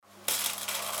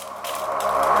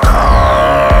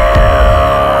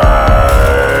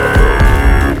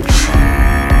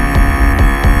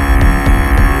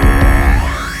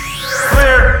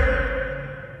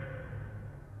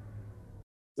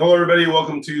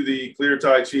Welcome to the Clear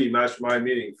Tai Chi Mastermind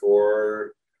meeting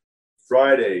for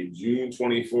Friday, June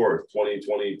 24th,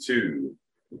 2022.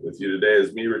 With you today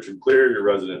is me, Richard Clear, your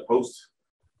resident host,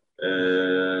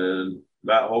 and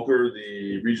Matt Holker,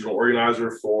 the regional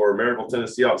organizer for Maryville,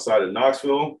 Tennessee, outside of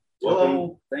Knoxville. Welcome.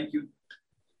 Hello, thank you.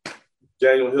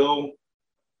 Daniel Hill,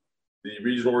 the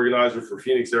regional organizer for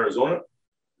Phoenix, Arizona.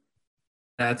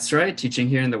 That's right, teaching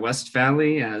here in the West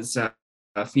Valley as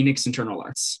Phoenix Internal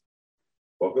Arts.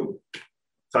 Welcome.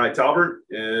 Ty Talbert,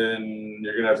 and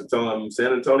you're going to have to tell him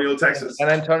San Antonio, Texas. San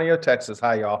Antonio, Texas.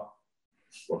 Hi, y'all.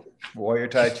 Welcome. Warrior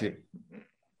Tai Chi.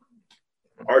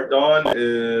 Art Don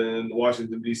in the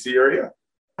Washington, D.C. area.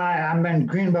 Hi, I'm in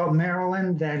Greenbelt,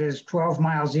 Maryland. That is 12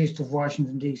 miles east of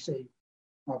Washington, D.C.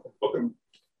 Welcome.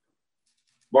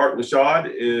 Mark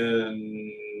Mashad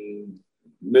in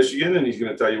Michigan, and he's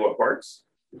going to tell you what parts.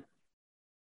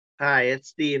 Hi,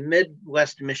 it's the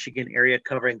Midwest Michigan area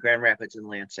covering Grand Rapids and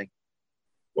Lansing.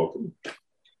 Welcome.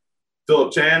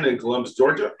 Philip Chan in Columbus,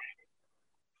 Georgia.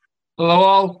 Hello,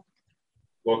 all.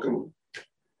 Welcome.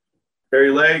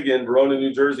 Harry Legg in Verona,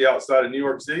 New Jersey, outside of New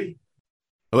York City.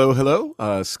 Hello,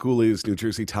 hello. School is New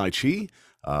Jersey Tai Chi,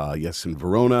 yes, in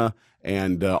Verona,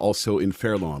 and also in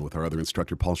Fair Lawn with our other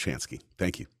instructor, Paul Shansky.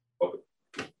 Thank you. Welcome.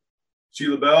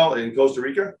 Sheila Bell in Costa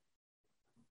Rica.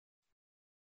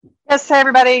 Yes, hey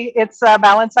everybody, it's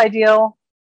Balance Ideal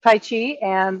Tai Chi,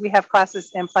 and we have classes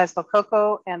in Playa del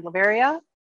Coco and La Veria,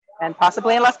 and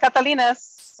possibly in Las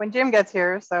Catalinas when Jim gets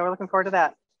here, so we're looking forward to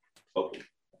that. Okay.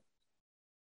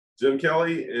 Jim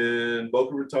Kelly in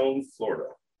Boca Raton, Florida.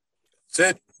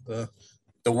 That's it.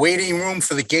 The waiting room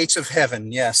for the gates of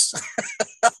heaven, yes.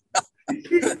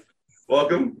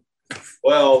 Welcome.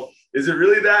 Well, is it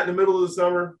really that in the middle of the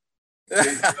summer?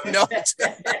 No,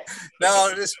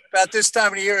 about this time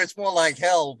of the year, it's more like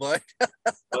hell, but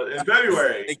in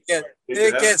February,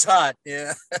 it gets hot.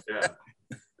 Yeah. Yeah.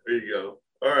 There you go.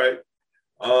 All right.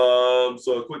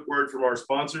 So a quick word from our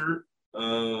sponsor.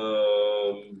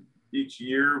 Each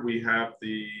year we have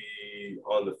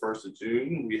on the 1st of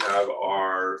June, we have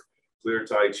our Clear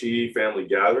Tai Chi family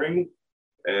gathering.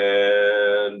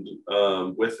 And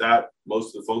with that,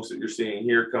 most of the folks that you're seeing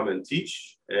here come and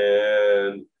teach.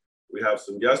 And we have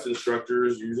some guest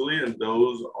instructors usually, and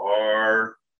those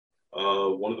are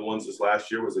one of the ones this last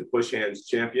year was a push hands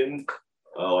champion,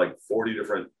 like 40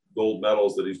 different gold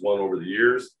medals that he's won over the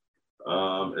years.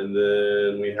 And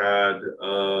then we had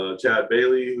Chad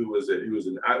Bailey, who was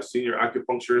a senior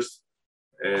acupuncturist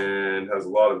and has a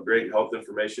lot of great health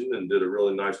information and did a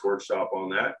really nice workshop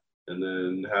on that. And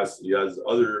then he has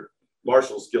other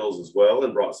martial skills as well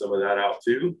and brought some of that out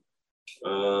too.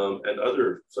 And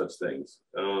other such things,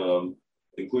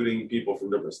 including people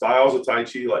from different styles of Tai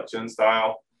Chi, like Chen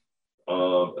style,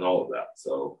 and all of that.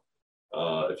 So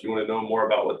if you want to know more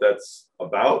about what that's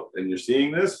about and you're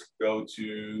seeing this, go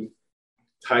to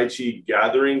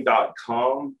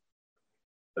taichigathering.com.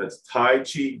 That's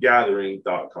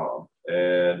taichigathering.com.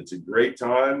 And it's a great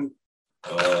time,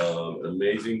 an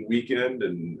amazing weekend,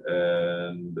 and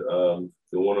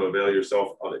you'll want to avail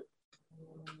yourself of it.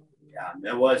 Yeah,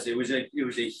 it was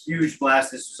a huge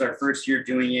blast. This was our first year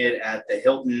doing it at the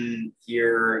Hilton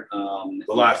here. The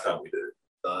last time we did it.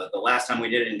 The last time we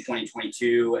did it in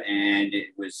 2022, and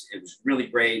it was really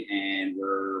great. And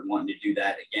we're wanting to do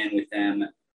that again with them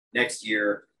next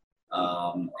year,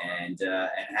 and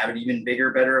have an even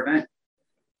bigger, better event.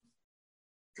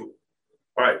 Cool.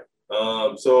 All right.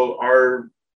 So our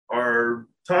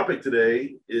topic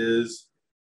today is.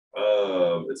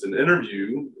 It's an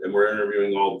interview, and we're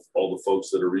interviewing all the folks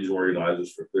that are regional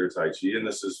organizers for Clear Tai Chi, and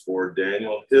this is for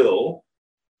Daniel Hill.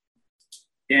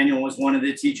 Daniel was one of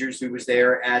the teachers who was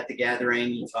there at the gathering.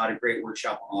 He taught a great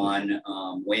workshop on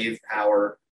wave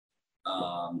power,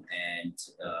 and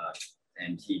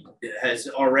he has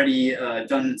already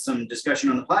done some discussion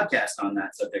on the podcast on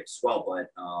that subject as well.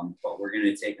 But we're going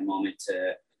to take a moment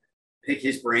to pick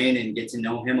his brain and get to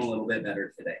know him a little bit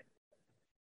better today.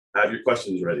 Have your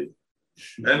questions ready.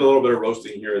 And a little bit of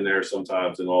roasting here and there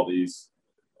sometimes on all the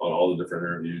different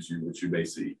interviews which you may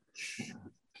see.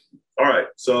 All right,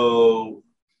 so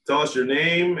tell us your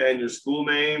name and your school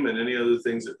name and any other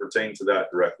things that pertain to that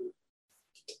directly.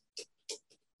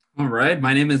 All right,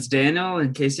 my name is Daniel,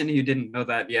 in case any of you didn't know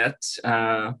that yet.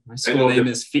 My school name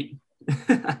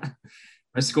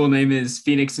is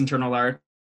Phoenix Internal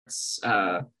Arts.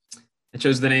 I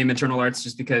chose the name Internal Arts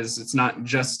just because it's not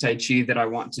just Tai Chi that I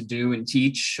want to do and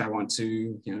teach. I want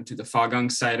to, do the Fa Gong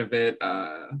side of it.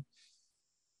 A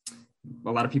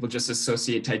lot of people just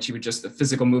associate Tai Chi with just the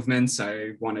physical movements.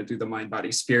 I want to do the mind,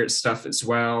 body, spirit stuff as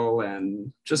well.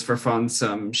 And just for fun,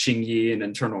 some Xing Yi and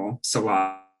internal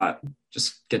Salat.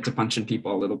 Just get to punching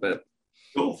people a little bit.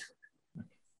 Cool.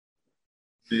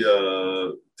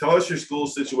 Tell us your school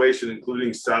situation,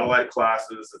 including satellite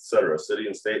classes, etc., city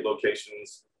and state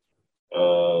locations,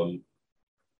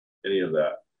 any of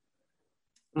that.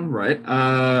 All right.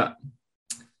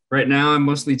 Right now, I'm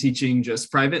mostly teaching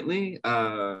just privately.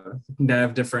 I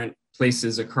have different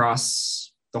places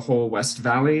across the whole West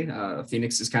Valley.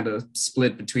 Phoenix is kind of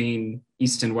split between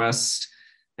East and West.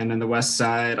 And on the West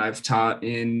side, I've taught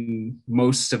in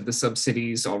most of the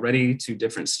sub-cities already to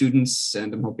different students,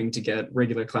 and I'm hoping to get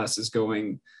regular classes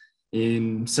going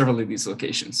in several of these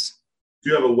locations. Do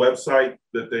you have a website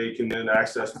that they can then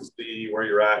access to see where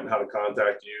you're at and how to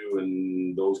contact you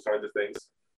and those kinds of things?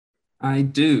 I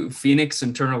do,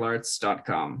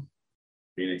 phoenixinternalarts.com.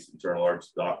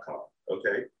 phoenixinternalarts.com.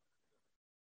 Okay.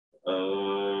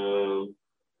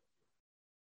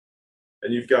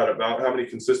 And you've got about how many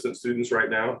consistent students right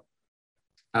now?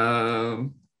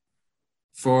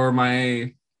 For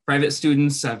my private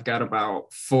students, I've got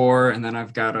about 4, and then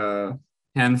I've got a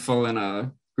handful in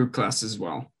a group class as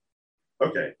well.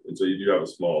 Okay, and so you do have a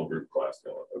small group class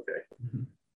going. Okay,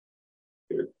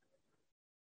 good.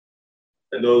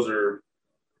 And those are,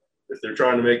 if they're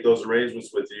trying to make those arrangements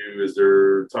with you, is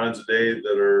there times a day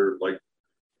that are like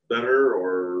better,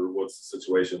 or what's the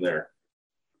situation there?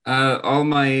 All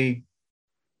my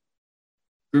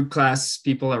group class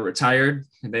people are retired,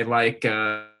 and they like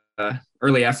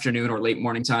early afternoon or late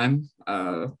morning time.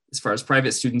 As far as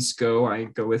private students go, I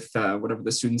go with whatever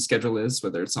the student schedule is,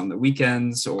 whether it's on the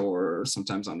weekends or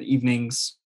sometimes on the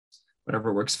evenings,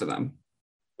 whatever works for them.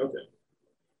 Okay.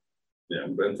 Yeah,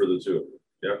 Ben for the two of you.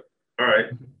 Yep. All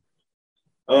right.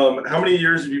 How many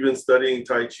years have you been studying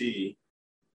Tai Chi?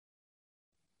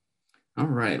 All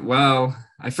right. Well,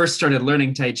 I first started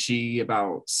learning Tai Chi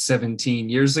about 17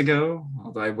 years ago,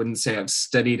 although I wouldn't say I've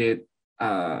studied it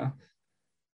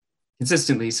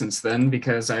consistently since then,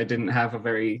 because I didn't have a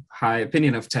very high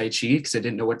opinion of Tai Chi because I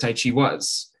didn't know what Tai Chi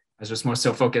was. I was just more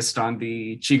so focused on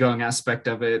the Qigong aspect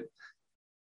of it,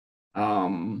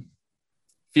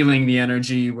 feeling the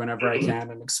energy whenever I can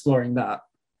and exploring that.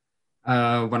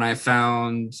 When I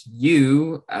found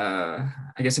you, I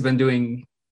guess I've been doing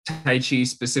Tai Chi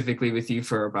specifically with you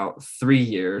for about 3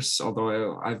 years,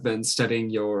 although I've been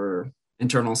studying your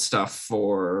internal stuff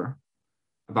for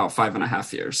about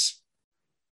 5.5 years.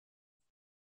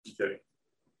 Okay.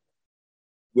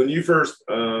 When you first,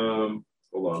 hold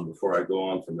on, before I go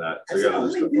on from that. Has it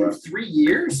only been 3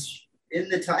 years in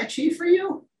the Tai Chi for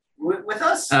you with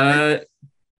us?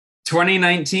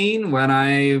 2019, when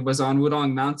I was on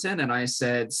Wudong Mountain and I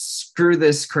said, screw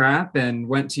this crap, and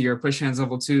went to your Push Hands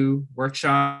Level 2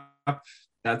 workshop,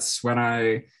 that's when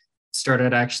I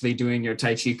started actually doing your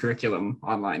Tai Chi curriculum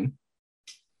online.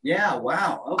 Yeah,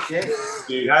 wow, okay.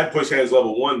 So you had Push Hands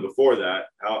Level 1 before that.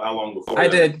 How long before I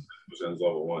that? did. Push Hands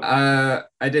Level 1.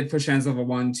 I did Push Hands Level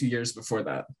 1 2 years before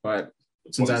that, but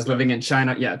since I was living in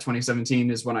China,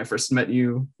 2017 is when I first met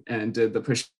you and did the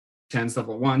Push Hands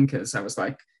Level 1, because I was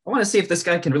like, I want to see if this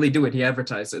guy can really do what he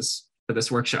advertises for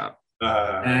this workshop.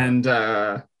 And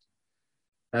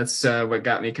that's what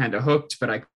got me kind of hooked, but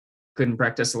I couldn't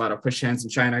practice a lot of push hands in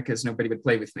China because nobody would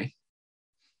play with me.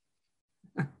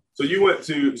 So you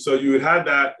had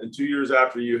that, and 2 years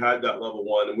after you had that level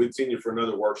 1, and we'd seen you for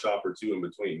another workshop or 2 in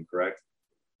between, correct?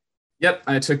 Yep,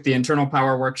 I took the internal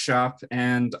power workshop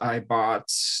and I bought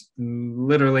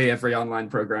literally every online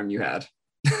program you had.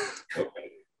 Okay.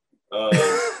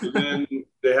 So then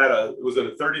they had was it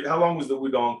a 30, how long was the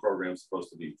Wudong program supposed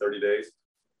to be? 30 days?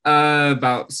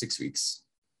 About 6 weeks.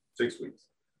 6 weeks.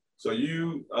 So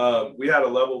we had a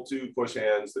level 2 push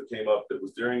hands that came up that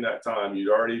was during that time.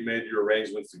 You'd already made your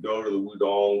arrangements to go to the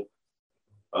Wudong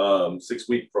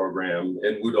 6-week program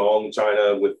in Wudong,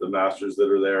 China, with the masters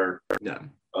that are there. Yeah.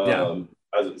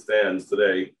 As it stands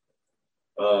today.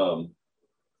 And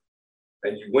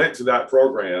you went to that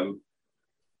program.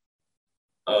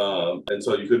 And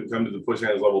so you couldn't come to the push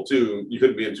hands level 2. You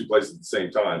couldn't be in 2 places at the same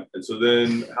time. And so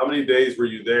then how many days were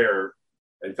you there,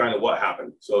 and kind of what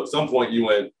happened? So at some point you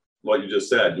went, what you just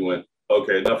said, you went,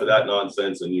 okay, enough of that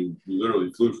nonsense. And you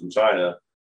literally flew from China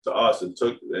to us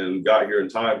and got here in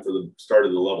time for the start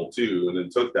of the level 2 and then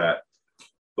took that.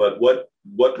 But what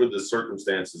were the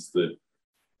circumstances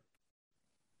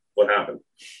what happened?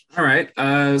 All right.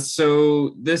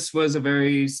 So this was a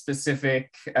very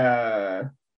specific,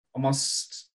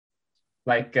 almost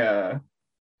like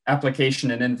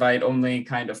application and invite only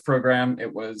kind of program.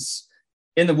 It was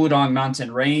in the Wudong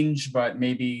Mountain range, but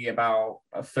maybe about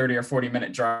a 30 or 40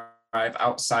 minute drive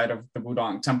outside of the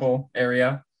Wudong Temple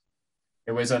area.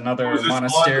 It was another Was this on the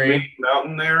monastery. main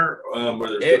mountain there? Where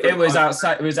there's It different was monasters?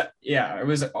 outside. It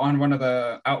was on one of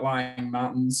the outlying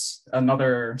mountains.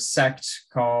 Another sect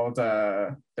called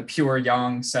the Pure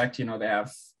Yang sect. You know, they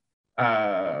have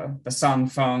the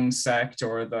Sanfeng sect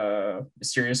or the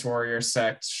Mysterious Warrior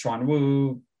sect,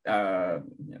 Xuanwu.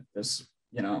 There's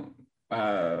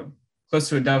close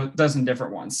to a dozen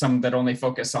different ones. Some that only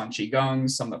focus on qigong,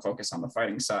 some that focus on the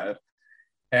fighting side.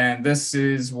 And this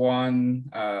is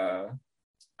one.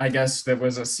 I guess there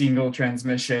was a single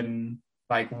transmission,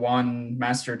 like one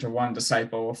master to one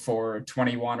disciple for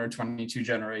 21 or 22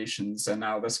 generations. And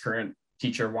now this current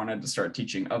teacher wanted to start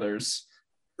teaching others.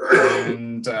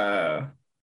 And so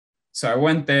I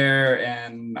went there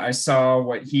and I saw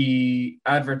what he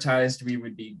advertised we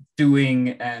would be doing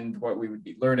and what we would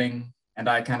be learning. And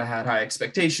I kind of had high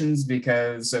expectations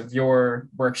because of your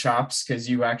workshops, because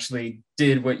you actually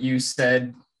did what you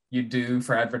said you do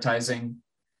for advertising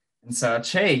and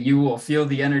such. Hey, you will feel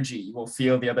the energy. You will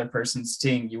feel the other person's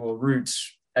ting. You will root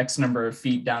X number of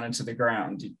feet down into the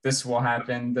ground. This will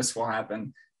happen. This will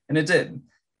happen. And it did.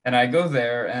 And I go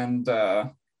there and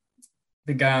the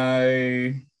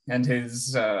guy and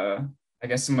his, I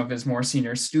guess some of his more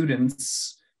senior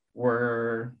students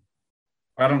were,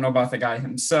 I don't know about the guy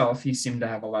himself. He seemed to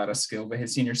have a lot of skill, but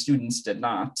his senior students did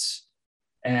not.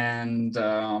 And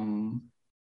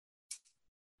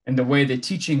the way the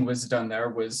teaching was done there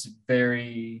was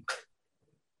very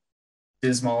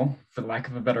dismal, for lack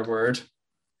of a better word.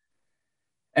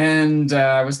 And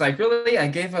I was like, really? I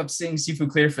gave up seeing Sifu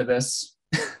Clear for this.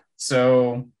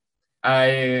 So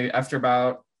after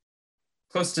about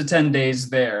close to 10 days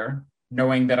there,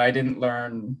 knowing that I didn't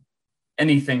learn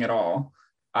anything at all,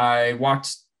 I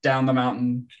walked down the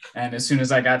mountain. And as soon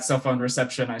as I got cell phone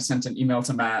reception, I sent an email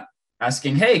to Matt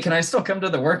asking, hey, can I still come to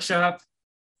the workshop?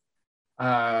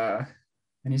 And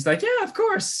he's like, yeah, of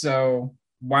course. So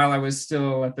while I was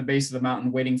still at the base of the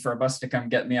mountain waiting for a bus to come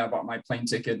get me, I bought my plane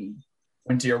ticket and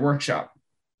went to your workshop,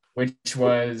 which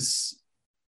was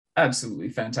absolutely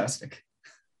fantastic.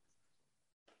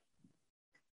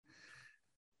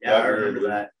 Yeah, I remember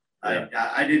that.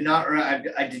 I did not,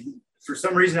 I didn't, for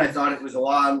some reason, I thought it was a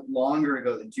lot longer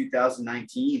ago than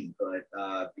 2019,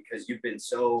 but because you've been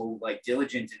so like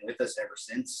diligent and with us ever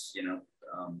since,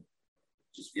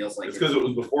 just feels like it's because it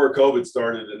was before COVID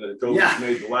started, and then COVID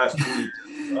made the last 2 weeks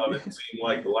of it seem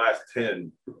like the last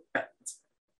 10.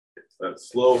 That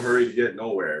slow hurry to get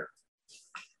nowhere.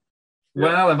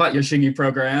 Well, I bought your Shingi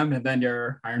program, and then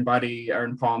your Iron Body,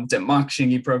 Iron Palm, Demok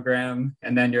Shingi program,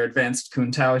 and then your Advanced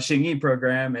Kuntao Shingi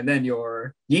program, and then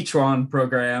your Yichuan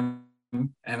program.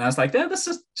 And I was like, yeah, this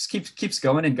just keeps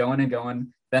going and going and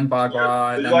going. Then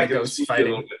Bagua, and then the ghost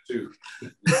fighting.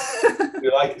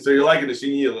 You're liking the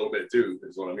Shingi a little bit too,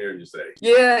 is what I'm hearing you say.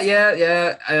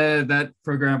 Yeah. That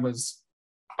program was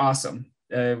awesome.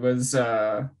 It was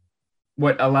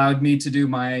what allowed me to do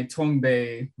my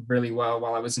Tongbei really well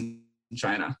while I was in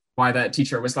China. Why that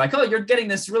teacher was like, oh, you're getting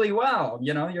this really well.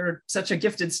 You're such a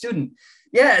gifted student.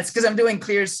 Yeah, it's because I'm doing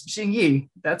clear Xingyi.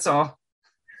 That's all.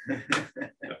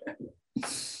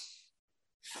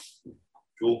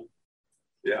 Cool.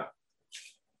 Yeah.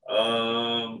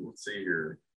 Let's see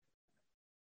here.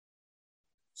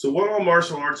 So what all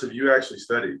martial arts have you actually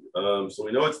studied? So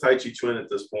we know it's Tai Chi Chuan at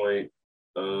this point.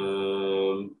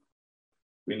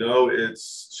 We know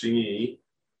it's Xingyi,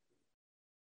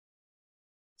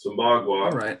 some Bagua,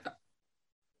 All right.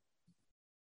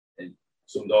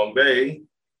 some Dongbei.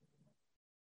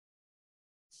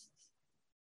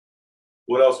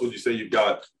 What else would you say you've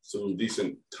got some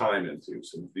decent time into?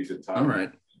 All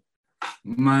right.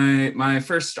 My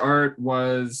first art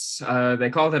was, they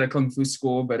called it a Kung Fu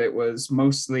school, but it was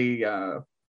mostly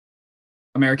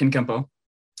American Kempo.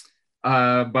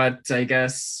 But I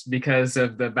guess because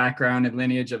of the background and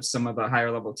lineage of some of the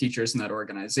higher level teachers in that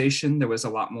organization, there was a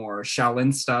lot more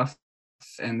Shaolin stuff.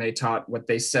 And they taught what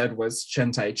they said was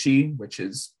Chen Tai Chi, which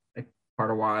is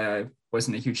part of why I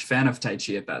wasn't a huge fan of Tai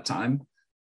Chi at that time.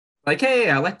 Like, hey,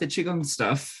 I like the Qigong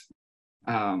stuff.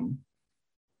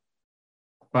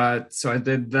 But so I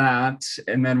did that.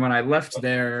 And then when I left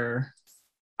there,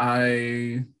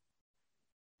 I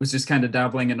was just kind of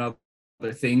dabbling in other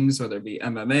things, whether it be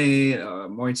MMA,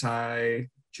 Muay Thai,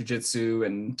 Jiu-Jitsu,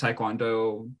 and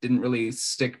Taekwondo. Didn't really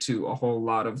stick to a whole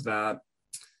lot of that,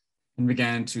 and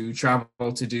began to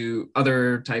travel to do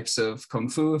other types of Kung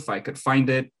Fu if I could find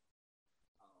it.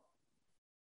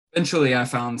 Eventually, I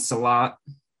found Salat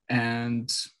and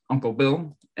Uncle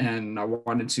Bill, and I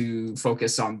wanted to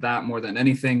focus on that more than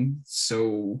anything.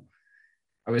 So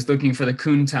I was looking for the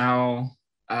Kun Tao,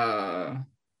 and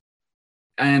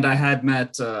I had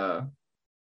met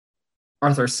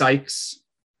Arthur Sykes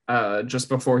just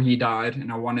before he died,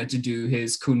 and I wanted to do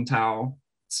his Kun Tao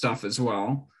stuff as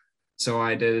well. So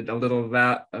I did a little of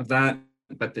that,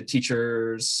 but the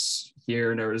teachers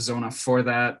here in Arizona for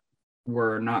that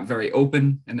were not very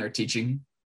open in their teaching.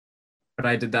 But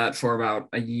I did that for about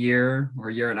a year or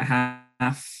a year and a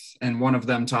half, and one of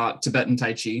them taught Tibetan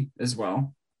Tai Chi as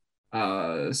well.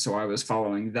 So I was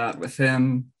following that with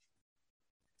him.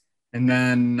 And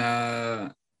then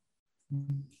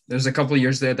there's a couple of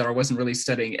years there that I wasn't really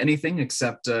studying anything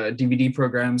except DVD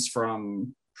programs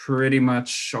from pretty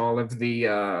much all of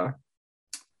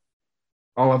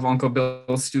Uncle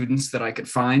Bill's students that I could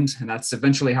find. And that's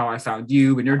eventually how I found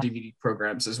you and your DVD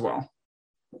programs as well.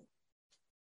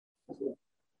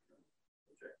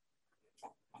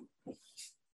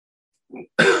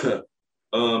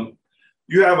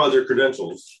 You have other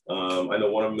credentials. I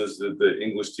know one of them is the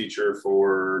English teacher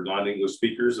for non-English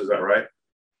speakers. Is that right?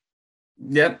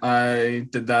 Yep, I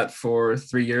did that for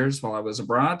 3 years while I was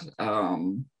abroad. I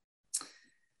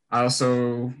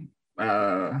also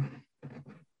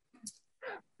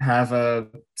have a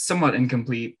somewhat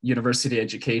incomplete university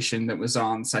education that was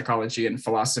on psychology and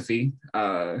philosophy,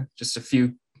 just a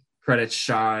few credits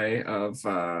shy of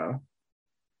a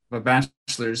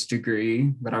bachelor's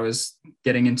degree, but I was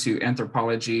getting into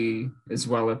anthropology as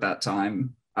well at that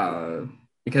time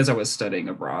because I was studying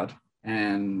abroad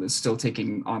and was still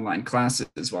taking online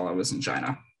classes while I was in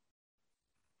China.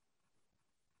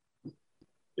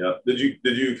 Yeah. Did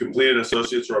you complete an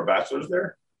associate's or a bachelor's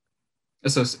there?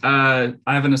 I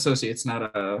have an associate's,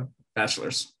 not a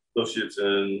bachelor's. Associates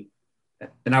in.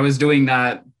 And I was doing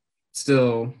that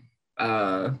still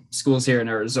schools here in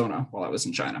Arizona while I was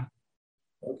in China.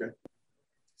 Okay.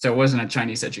 So it wasn't a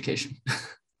Chinese education.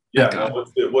 Yeah. No,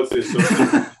 what's the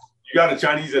associate? You got a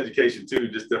Chinese education too,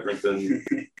 just different than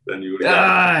you would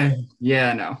have.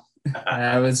 Yeah, no.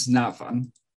 That was not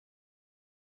fun.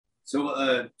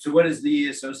 So what is the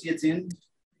associates in?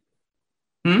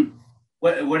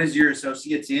 What is your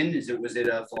associates in? Was it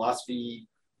a philosophy,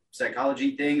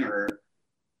 psychology thing or?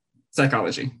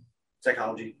 Psychology.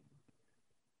 Psychology.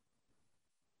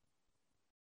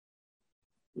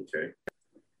 Okay.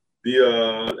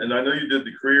 And I know you did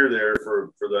the career there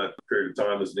for that period of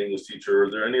time as an English teacher. Are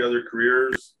there any other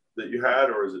careers that you had,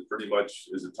 or is it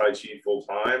Tai Chi full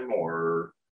time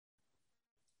or?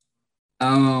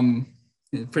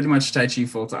 Pretty much Tai Chi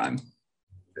full time.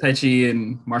 Tai Chi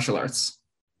and martial arts.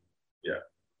 Yeah.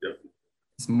 Yep.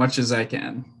 As much as I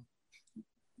can.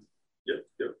 Yep.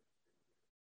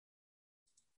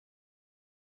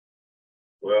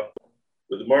 Well,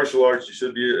 with the martial arts, you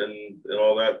should be, and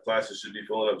all that, classes should be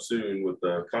filling up soon with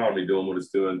the economy doing what it's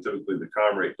doing. Typically, the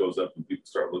crime rate goes up and people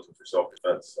start looking for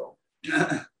self-defense. So,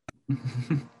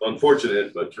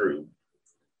 unfortunate, but true.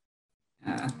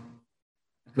 I'd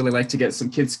really like to get some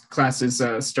kids' classes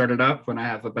started up when I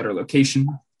have a better location.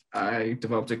 I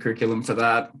developed a curriculum for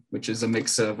that, which is a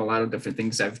mix of a lot of different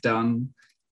things I've done,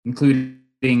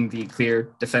 including the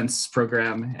Clear Defense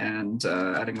program and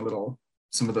adding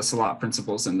some of the SALAT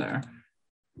principles in there.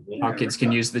 How kids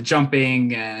can use the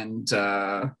jumping and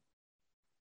I'd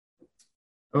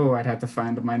have to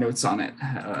find my notes on it.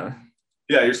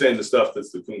 Yeah, you're saying the stuff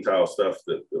that's the Kung Tao stuff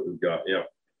that we've got. Yeah.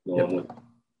 Yep.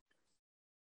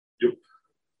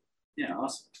 Yeah,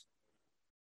 awesome.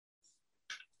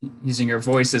 Using your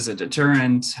voice as a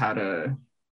deterrent, how to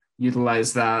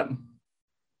utilize that,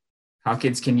 how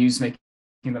kids can use making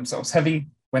themselves heavy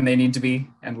when they need to be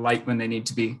and light when they need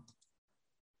to be.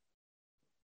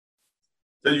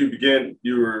 So you began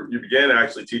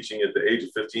actually teaching at the age of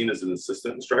 15 as an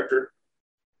assistant instructor?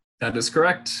 That is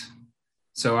correct.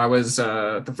 So I was,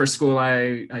 the first school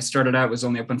I started at was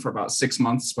only open for about 6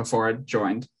 months before I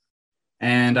joined.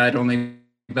 And I'd only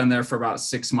been there for about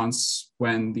 6 months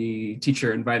when the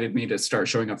teacher invited me to start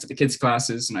showing up for the kids'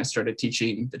 classes, and I started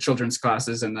teaching the children's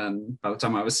classes. And then by the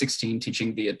time I was 16,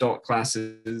 teaching the adult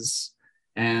classes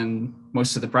and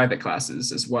most of the private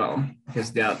classes as well,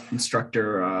 because that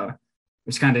instructor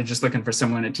was kind of just looking for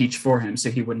someone to teach for him so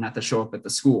he wouldn't have to show up at the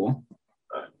school.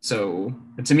 So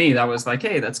to me, that was like,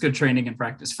 hey, that's good training and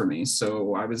practice for me.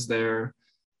 So I was there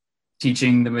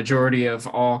teaching the majority of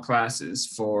all classes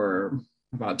for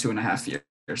about 2.5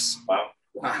 years. Wow.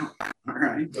 All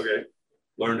right. Okay.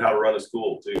 Learned how to run a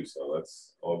school too. So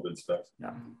that's all good stuff.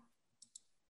 Yeah.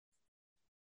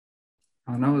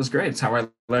 Oh, no, it was great. It's how I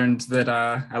learned that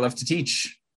I love to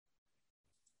teach.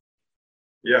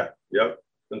 Yeah. Yep.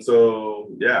 And so,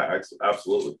 yeah,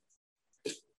 absolutely.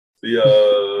 Do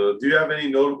you have any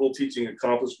notable teaching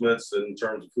accomplishments in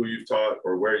terms of who you've taught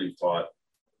or where you've taught?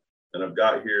 And I've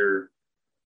got here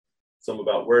some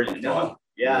about where you've taught.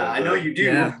 Yeah, I know you do.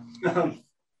 Yeah.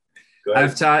 Go ahead.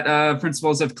 I've taught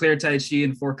principles of clear Tai Chi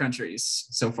in 4 countries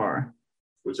so far.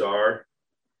 Which are?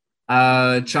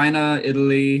 China,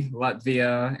 Italy,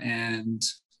 Latvia, and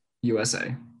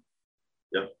USA.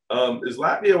 Yep. Is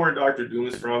Latvia where Dr. Doom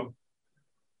is from?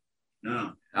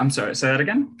 No. I'm sorry, say that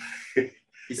again?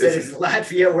 He said it's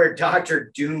Latvia where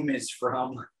Dr. Doom is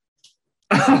from.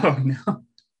 Oh, no.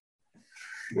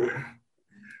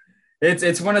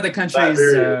 It's one of the countries.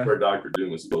 Latvia is where Dr.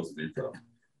 Doom was supposed to be from.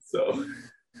 So.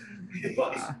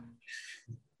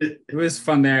 It was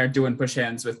fun there doing push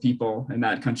hands with people in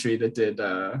that country that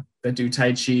do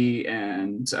Tai Chi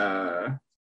and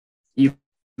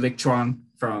Lik Chuan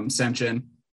from Samchin.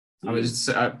 I was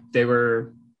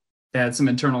they had some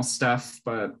internal stuff,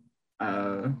 but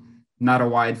not a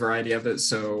wide variety of it.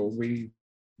 So we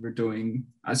were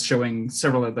I was showing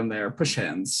several of them their push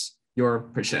hands, your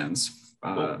push hands,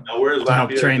 now where's to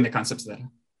help Latvia? train the concepts of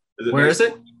that. Where is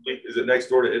it? Is it next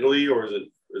door to Italy or is it?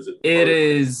 It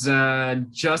is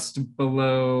just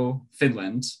below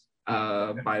Finland,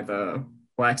 by the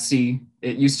Black Sea.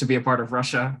 It used to be a part of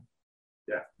Russia.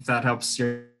 Yeah. If that helps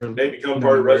your Maybe become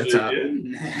part of Russia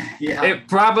again. Yeah. It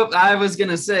probably, I was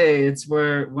gonna say it's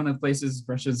where one of the places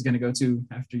Russia's gonna go to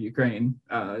after Ukraine,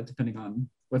 depending on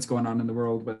what's going on in the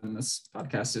world when this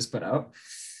podcast is put out.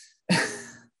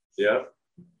 Yeah.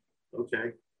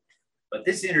 Okay. But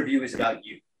this interview is about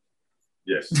you.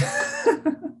 Yes.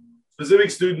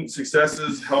 Specific student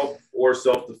successes, help, or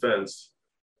self-defense.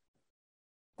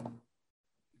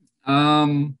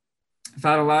 I've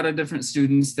had a lot of different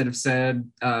students that have said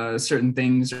certain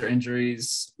things or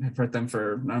injuries have hurt them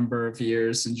for a number of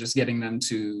years, and just getting them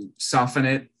to soften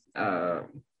it,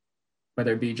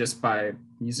 whether it be just by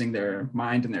using their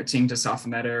mind and their tongue to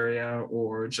soften that area,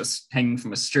 or just hanging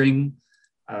from a string.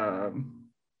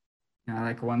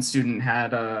 Like one student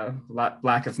had a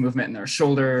lack of movement in their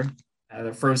shoulder,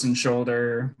 the frozen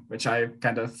shoulder, which I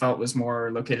kind of felt was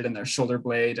more located in their shoulder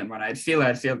blade. And when I'd feel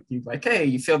like, hey,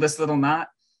 you feel this little knot?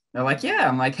 They're like, yeah.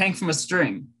 I'm like, hang from a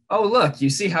string. Oh, look, you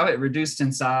see how it reduced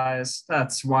in size?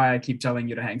 That's why I keep telling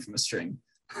you to hang from a string.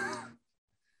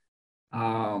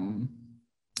 Not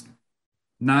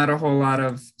a whole lot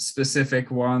of specific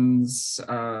ones,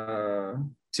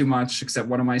 too much, except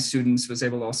one of my students was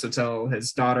able to also tell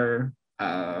his daughter,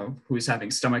 who's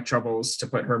having stomach troubles, to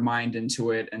put her mind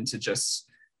into it and to just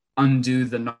undo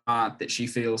the knot that she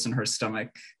feels in her stomach,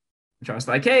 which I was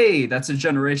like, hey, that's a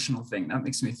generational thing. That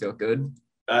makes me feel good.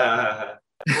 Very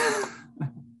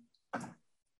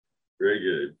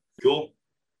good. Cool.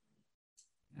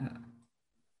 Yeah.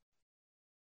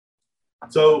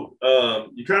 So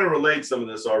you kind of relate some of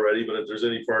this already, but if there's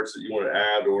any parts that you want to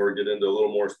add or get into a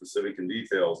little more specific in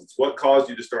details, it's what caused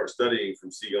you to start studying from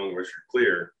Qigong Richard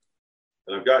Clear.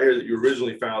 And I've got here that you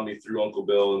originally found me through Uncle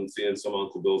Bill and seeing some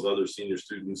Uncle Bill's other senior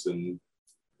students, and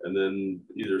then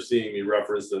either seeing me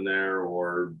referenced in there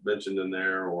or mentioned in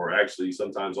there, or actually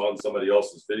sometimes on somebody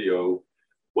else's video,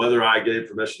 whether I gave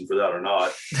permission for that or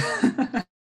not.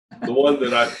 The one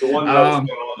that I was going on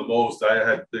the most,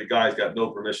 the guys got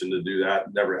no permission to do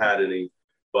that, never had any,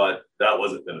 but that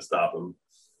wasn't going to stop him.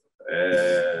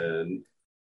 And,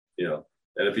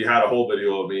 and if he had a whole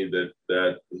video of me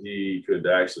that he could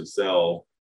actually sell,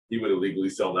 he would illegally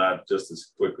sell that just as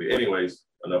quickly. Anyways,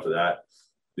 enough of that.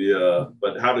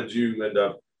 But how did you end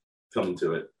up coming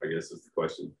to it, I guess is the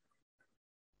question.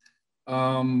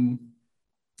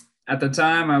 At the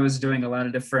time, I was doing a lot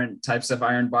of different types of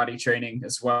iron body training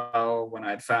as well when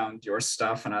I'd found your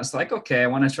stuff. And I was like, okay, I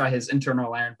want to try his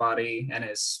internal iron body and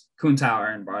his Kun Tao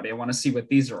iron body. I want to see what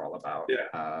these are all about.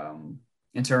 Yeah.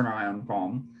 Internal iron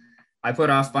palm. I put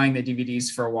off buying the DVDs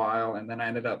for a while, and then I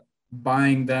ended up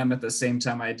buying them at the same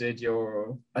time I did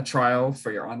a trial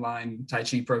for your online Tai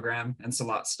Chi program and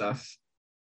Salat stuff.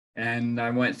 And I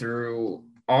went through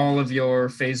all of your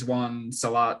phase 1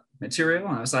 Salat material.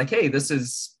 And I was like, hey, this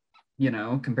is,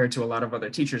 compared to a lot of other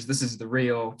teachers, this is the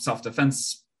real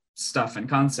self-defense stuff and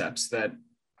concepts that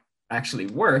actually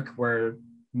work, where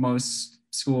most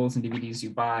schools and DVDs you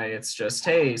buy, it's just,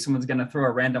 hey, someone's going to throw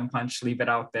a random punch, leave it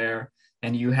out there,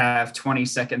 and you have 20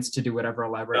 seconds to do whatever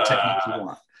elaborate technique you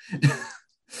want.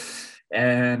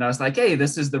 And I was like, hey,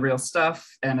 this is the real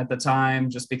stuff. And at the time,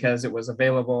 just because it was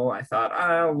available, I thought,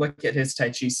 I'll look at his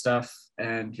Tai Chi stuff,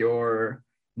 and your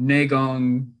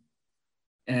Neigong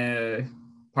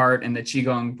part in the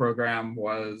Qigong program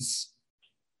was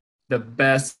the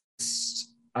best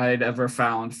I'd ever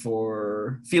found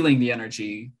for feeling the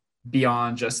energy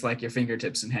beyond just like your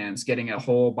fingertips and hands, getting a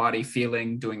whole body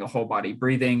feeling, doing a whole body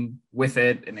breathing with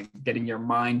it, and getting your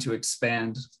mind to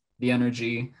expand the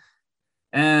energy.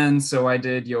 And so I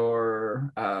did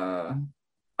your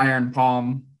iron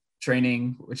palm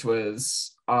training, which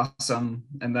was awesome.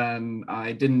 And then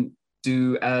I didn't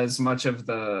do as much of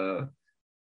the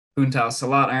Kuntao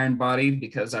Salat iron body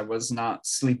because I was not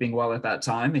sleeping well at that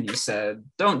time. And you said,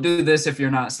 don't do this if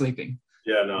you're not sleeping.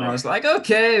 Yeah, no. And I was like,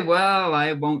 okay, well,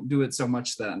 I won't do it so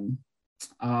much then.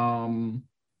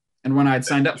 And when I'd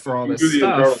signed up for all this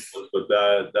stuff, but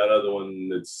that other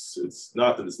one, it's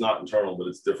not that it's not internal, but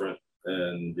it's different.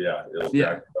 And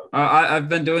yeah, I've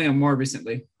been doing it more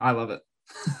recently. I love it.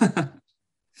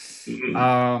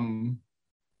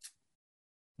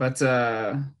 But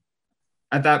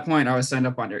at that point, I was signed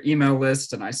up on your email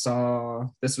list, and I saw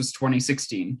this was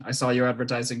 2016. I saw you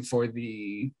advertising for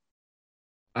the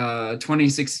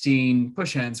 2016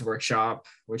 Push Hands workshop,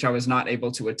 which I was not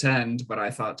able to attend, but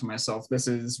I thought to myself, this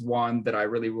is one that I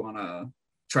really want to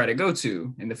try to go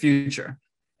to in the future.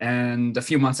 And a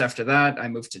few months after that, I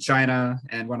moved to China.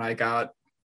 And when I got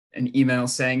an email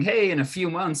saying, hey, in a few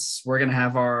months, we're going to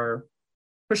have our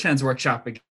Push Hands workshop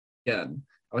again,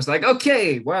 I was like,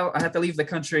 okay, well, I have to leave the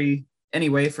country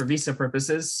anyway for visa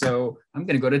purposes. So I'm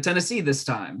going to go to Tennessee this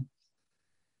time.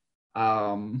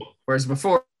 Whereas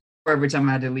before, every time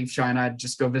I had to leave China, I'd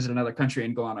just go visit another country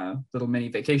and go on a little mini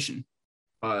vacation.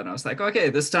 But I was like, okay,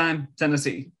 this time,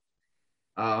 Tennessee.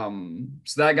 So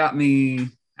that got me,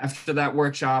 after that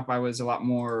workshop, I was a lot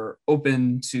more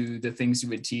open to the things you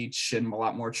would teach and a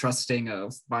lot more trusting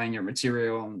of buying your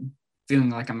material and feeling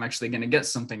like I'm actually going to get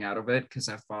something out of it, because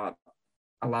I've bought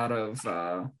a lot of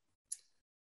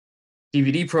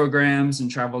DVD programs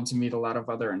and traveled to meet a lot of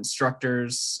other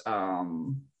instructors.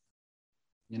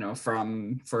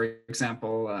 From, for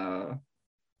example,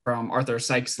 from Arthur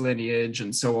Sykes' lineage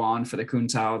and so on for the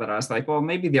Kuntao, that I was like, well,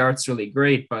 maybe the art's really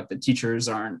great, but the teachers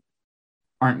aren't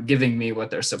giving me what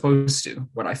they're supposed to,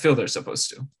 what I feel they're supposed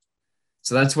to.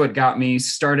 So that's what got me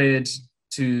started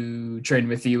to train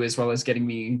with you, as well as getting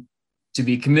me to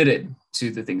be committed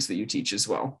to the things that you teach as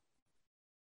well.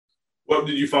 What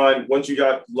did you find once you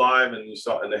got live and you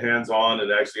saw and the hands-on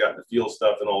and actually got to feel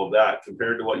stuff and all of that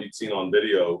compared to what you'd seen on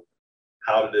video?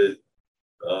 How did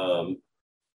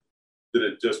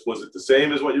was it the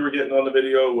same as what you were getting on the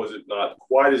video? Was it not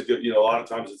quite as good? A lot of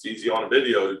times it's easy on a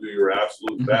video to do your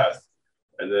absolute best.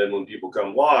 And then when people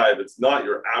come live, it's not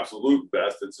your absolute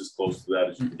best. It's as close to that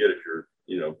as you can get if you're,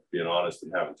 being honest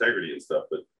and have integrity and stuff,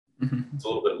 but it's a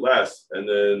little bit less. And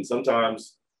then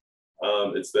sometimes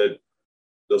it's that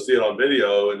they'll see it on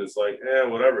video and it's like,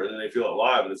 whatever. And then they feel it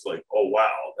live and it's like, oh,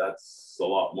 wow, that's a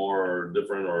lot more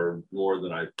different or more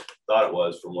than I thought it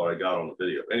was from what I got on the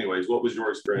video. Anyways, what was your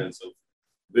experience of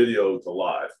video to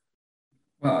live?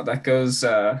 Well, that goes,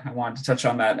 I wanted to touch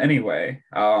on that anyway.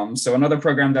 So another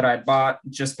program that I bought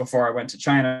just before I went to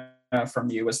China from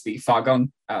you was the Fa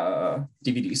Gong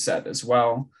DVD set as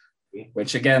well,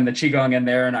 which again, the Qigong in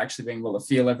there and actually being able to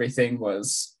feel everything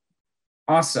was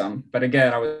awesome. But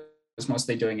again, I was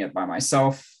mostly doing it by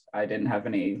myself. I didn't have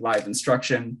any live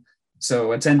instruction.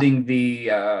 So attending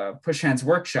the Push Hands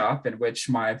workshop, in which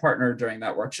my partner during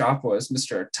that workshop was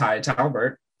Mr. Ty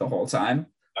Talbert the whole time.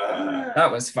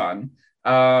 That was fun.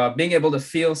 Being able to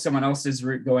feel someone else's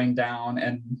root going down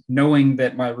and knowing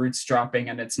that my root's dropping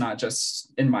and it's not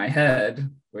just in my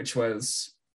head, which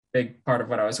was a big part of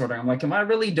what I was wondering. I'm like, am I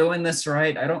really doing this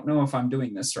right? I don't know if I'm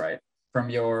doing this right.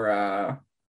 From your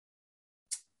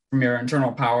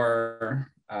internal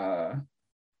power,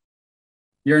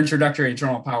 your introductory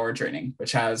internal power training,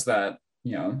 which has that,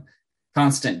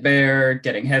 constant bear,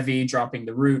 getting heavy, dropping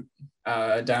the root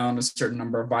down a certain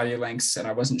number of body lengths. And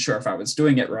I wasn't sure if I was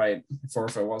doing it right or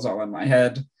if it was all in my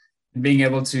head. And being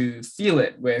able to feel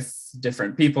it with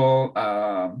different people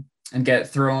and get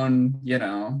thrown,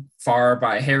 far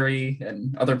by Harry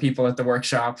and other people at the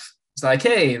workshop. It's like,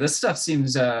 hey, this stuff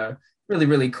seems really,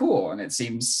 really cool. And it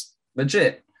seems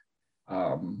legit.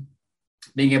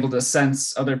 Being able to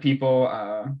sense other people,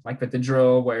 like with the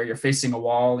drill where you're facing a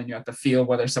wall and you have to feel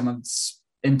whether someone's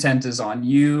intent is on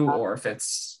you or if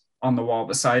it's on the wall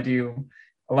beside you.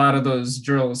 A lot of those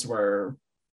drills were,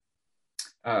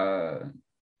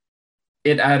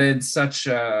 it added such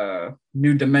a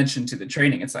new dimension to the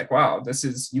training. It's like, wow,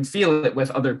 you feel it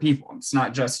with other people. It's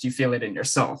not just you feel it in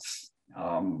yourself.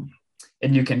 And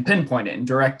you can pinpoint it and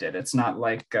direct it. It's not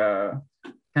like,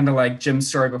 kind of like Jim's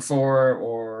story before,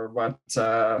 or what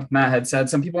Matt had said.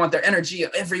 Some people want their energy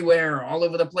everywhere, all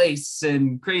over the place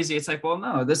and crazy. It's like, well,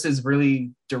 no, this is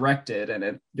really directed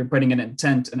and you're putting an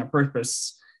intent and a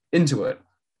purpose into it.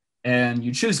 And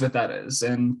you choose what that is.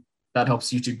 And that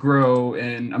helps you to grow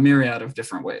in a myriad of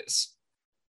different ways.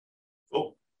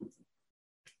 Cool.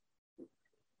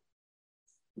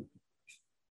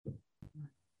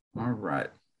 All right.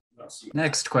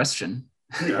 Next question.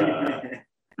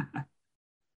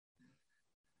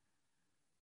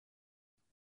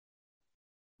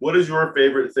 what is your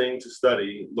favorite thing to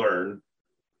study, learn,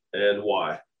 and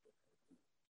why?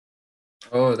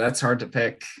 Oh, that's hard to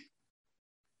pick.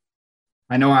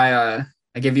 I know I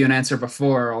gave you an answer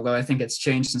before, although I think it's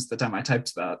changed since the time I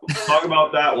typed that. Talk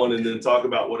about that one, and then talk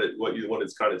about what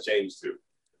it's kind of changed to.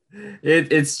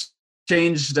 It's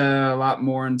changed a lot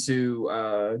more into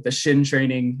the Shin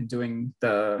training,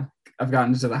 I've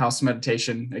gotten into the house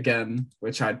meditation again,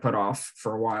 which I'd put off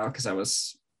for a while because I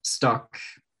was stuck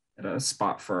at a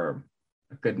spot for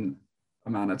a good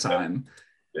amount of time.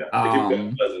 Yeah.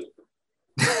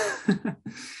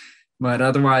 But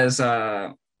otherwise,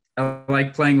 I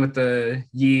like playing with the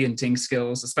Yi and Ting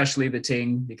skills, especially the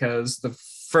Ting, because the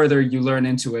further you learn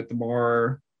into it, the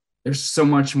more there's so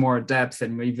much more depth.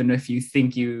 And even if you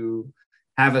think you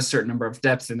have a certain number of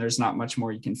depth and there's not much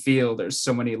more you can feel, there's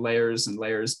so many layers and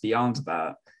layers beyond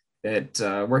that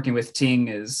working with Ting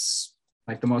is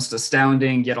like the most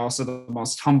astounding, yet also the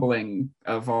most humbling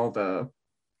of all the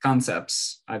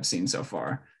concepts I've seen so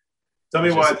far. Tell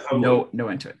me why it's humbling. No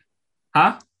into it.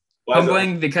 Huh?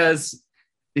 Humbling because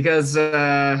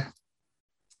the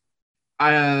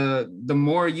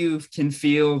more you can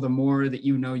feel, the more that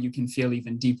you know you can feel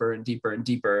even deeper and deeper and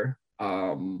deeper.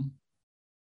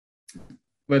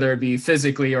 Whether it be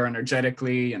physically or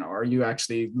energetically, are you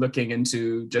actually looking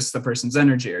into just the person's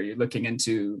energy? Are you looking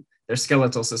into their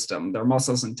skeletal system, their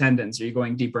muscles and tendons? Are you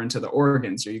going deeper into the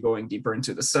organs? Are you going deeper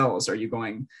into the cells? Are you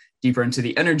going deeper into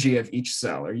the energy of each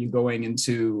cell? Are you going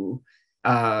into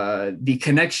the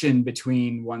connection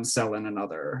between one cell and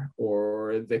another,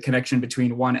 or the connection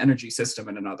between one energy system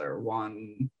and another,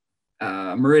 one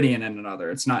meridian and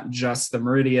another? It's not just the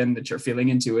meridian that you're feeling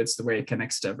into, it's the way it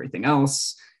connects to everything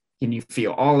else. Can you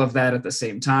feel all of that at the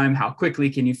same time? How quickly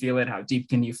can you feel it? How deep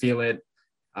can you feel it?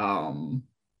 And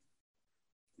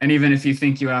even if you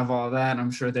think you have all that, I'm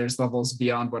sure there's levels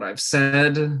beyond what I've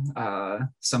said,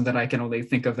 some that I can only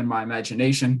think of in my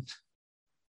imagination.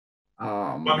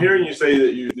 I'm hearing you say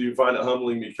that you find it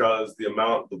humbling because the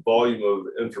volume of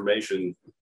information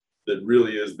that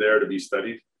really is there to be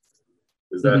studied.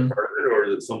 Is that part of it, or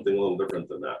is it something a little different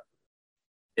than that?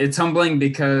 It's humbling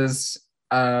because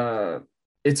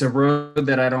it's a road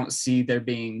that I don't see there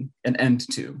being an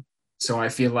end to. So I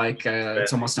feel like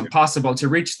it's almost impossible to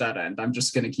reach that end. I'm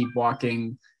just going to keep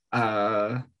walking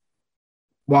while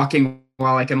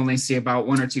I can only see about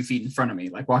 1 or 2 feet in front of me,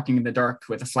 like walking in the dark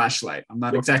with a flashlight. I'm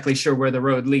not exactly sure where the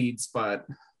road leads, but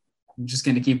I'm just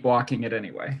going to keep walking it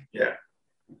anyway. Yeah.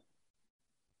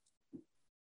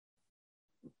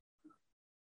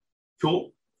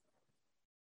 Cool.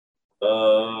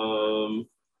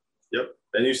 Yep.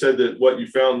 And you said that what you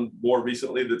found more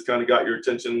recently that's kind of got your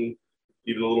attention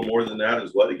even a little more than that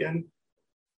is what again?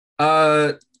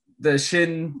 The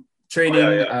Shin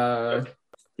training.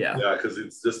 Yeah, because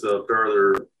it's just a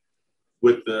further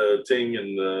with the Ting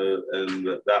and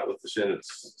that with the Shin,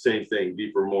 it's same thing,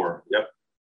 deeper, more. Yep.